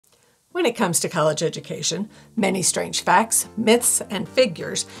When it comes to college education, many strange facts, myths, and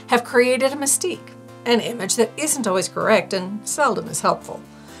figures have created a mystique, an image that isn't always correct and seldom is helpful.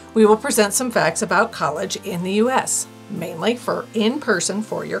 We will present some facts about college in the U.S., mainly for in-person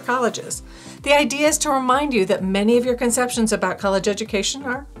four-year colleges. The idea is to remind you that many of your conceptions about college education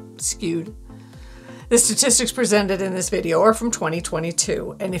are skewed. The statistics presented in this video are from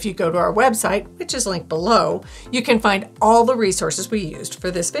 2022, and if you go to our website, which is linked below, you can find all the resources we used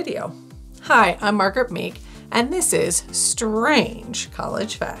for this video. Hi, I'm Margaret Meek, and this is Strange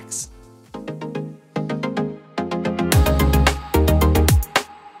College Facts.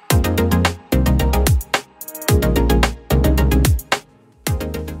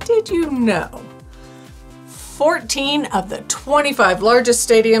 Did you know 14 of the 25 largest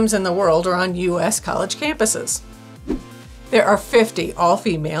stadiums in the world are on U.S. college campuses? There are 50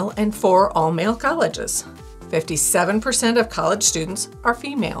 all-female and 4 all-male colleges. 57% of college students are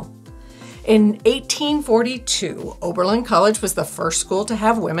female. In 1842, Oberlin College was the first school to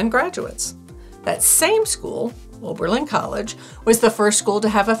have women graduates. That same school, Oberlin College, was the first school to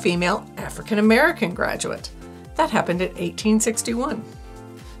have a female African-American graduate. That happened in 1861.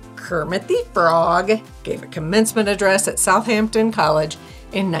 Kermit the Frog gave a commencement address at Southampton College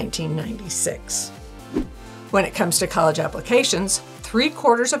in 1996. When it comes to college applications,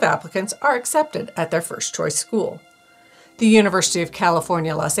 3/4 of applicants are accepted at their first choice school. The University of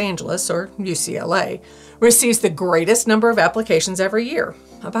California, Los Angeles, or UCLA, receives the greatest number of applications every year,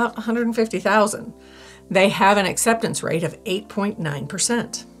 about 150,000. They have an acceptance rate of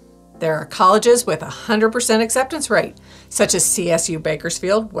 8.9%. There are colleges with a 100% acceptance rate, such as CSU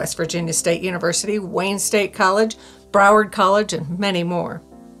Bakersfield, West Virginia State University, Wayne State College, Broward College, and many more.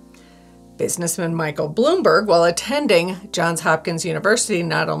 Businessman Michael Bloomberg, while attending Johns Hopkins University,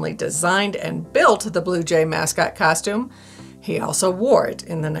 not only designed and built the Blue Jay mascot costume, he also wore it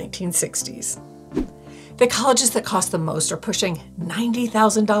in the 1960s. The colleges that cost the most are pushing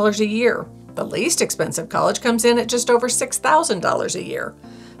 $90,000 a year. The least expensive college comes in at just over $6,000 a year.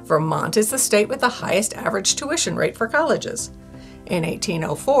 Vermont is the state with the highest average tuition rate for colleges. In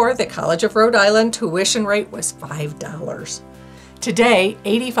 1804, the College of Rhode Island tuition rate was $5. Today,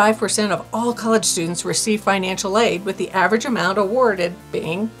 85% of all college students receive financial aid, with the average amount awarded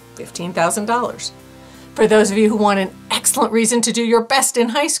being $15,000. For those of you who want an excellent reason to do your best in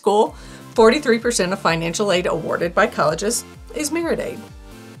high school, 43% of financial aid awarded by colleges is merit aid.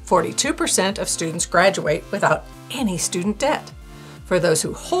 42% of students graduate without any student debt. For those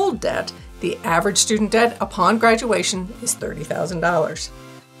who hold debt, the average student debt upon graduation is $30,000.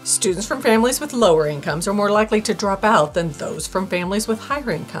 Students from families with lower incomes are more likely to drop out than those from families with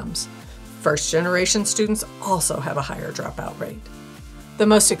higher incomes. First-generation students also have a higher dropout rate. The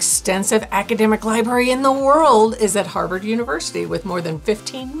most extensive academic library in the world is at Harvard University, with more than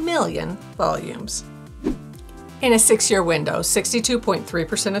 15 million volumes. In a 6-year window,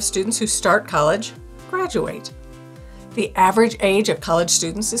 62.3% of students who start college graduate. The average age of college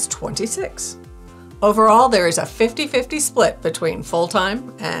students is 26. Overall, there is a 50-50 split between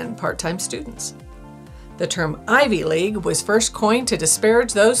full-time and part-time students. The term Ivy League was first coined to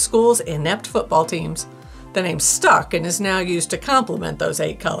disparage those schools' inept football teams. The name stuck and is now used to compliment those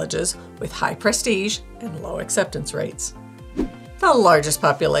 8 colleges with high prestige and low acceptance rates. The largest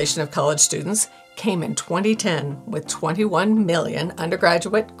population of college students came in 2010, with 21 million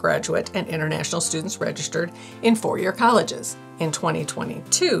undergraduate, graduate, and international students registered in 4-year colleges. In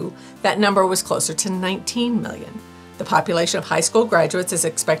 2022, that number was closer to 19 million. The population of high school graduates is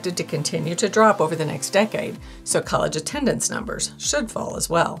expected to continue to drop over the next decade, so college attendance numbers should fall as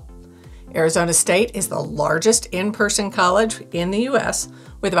well. Arizona State is the largest in-person college in the U.S.,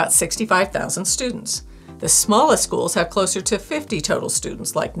 with about 65,000 students. The smallest schools have closer to 50 total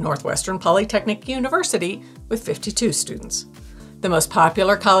students, like Northwestern Polytechnic University with 52 students. The most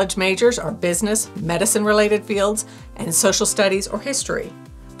popular college majors are business, medicine-related fields, and social studies or history.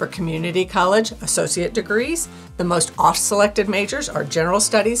 For community college associate degrees, the most oft-selected majors are general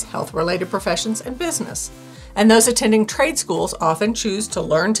studies, health-related professions, and business. And those attending trade schools often choose to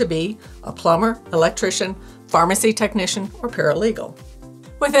learn to be a plumber, electrician, pharmacy technician, or paralegal.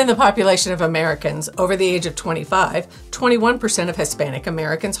 Within the population of Americans over the age of 25, 21% of Hispanic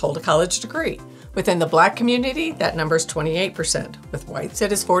Americans hold a college degree. Within the Black community, that number is 28%. With whites,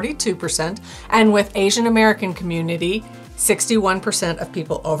 it is 42%. And with Asian American community, 61% of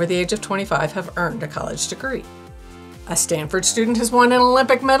people over the age of 25 have earned a college degree. A Stanford student has won an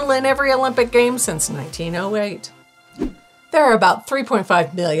Olympic medal in every Olympic game since 1908. There are about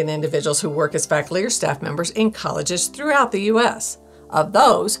 3.5 million individuals who work as faculty or staff members in colleges throughout the U.S. Of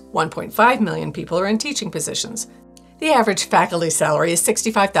those, 1.5 million people are in teaching positions. The average faculty salary is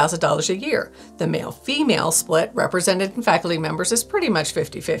 $65,000 a year. The male-female split represented in faculty members is pretty much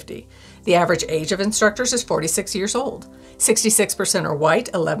 50-50. The average age of instructors is 46 years old. 66% are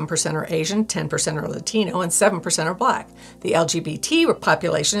white, 11% are Asian, 10% are Latino, and 7% are Black. The LGBT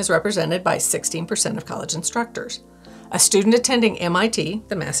population is represented by 16% of college instructors. A student attending MIT,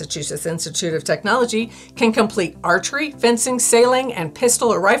 the Massachusetts Institute of Technology, can complete archery, fencing, sailing, and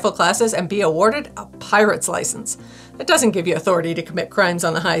pistol or rifle classes and be awarded a pilot's license. It doesn't give you authority to commit crimes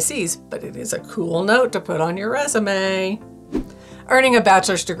on the high seas, but it is a cool note to put on your resume. Earning a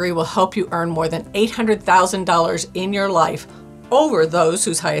bachelor's degree will help you earn more than $800,000 in your life over those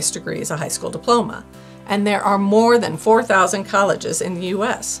whose highest degree is a high school diploma. And there are more than 4,000 colleges in the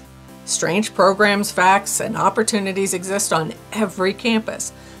U.S. Strange programs, facts, and opportunities exist on every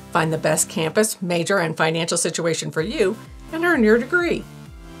campus. Find the best campus, major, and financial situation for you and earn your degree.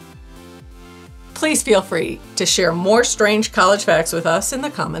 Please feel free to share more strange college facts with us in the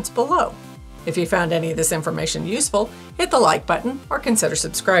comments below. If you found any of this information useful, hit the like button or consider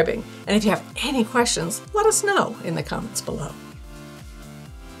subscribing. And if you have any questions, let us know in the comments below.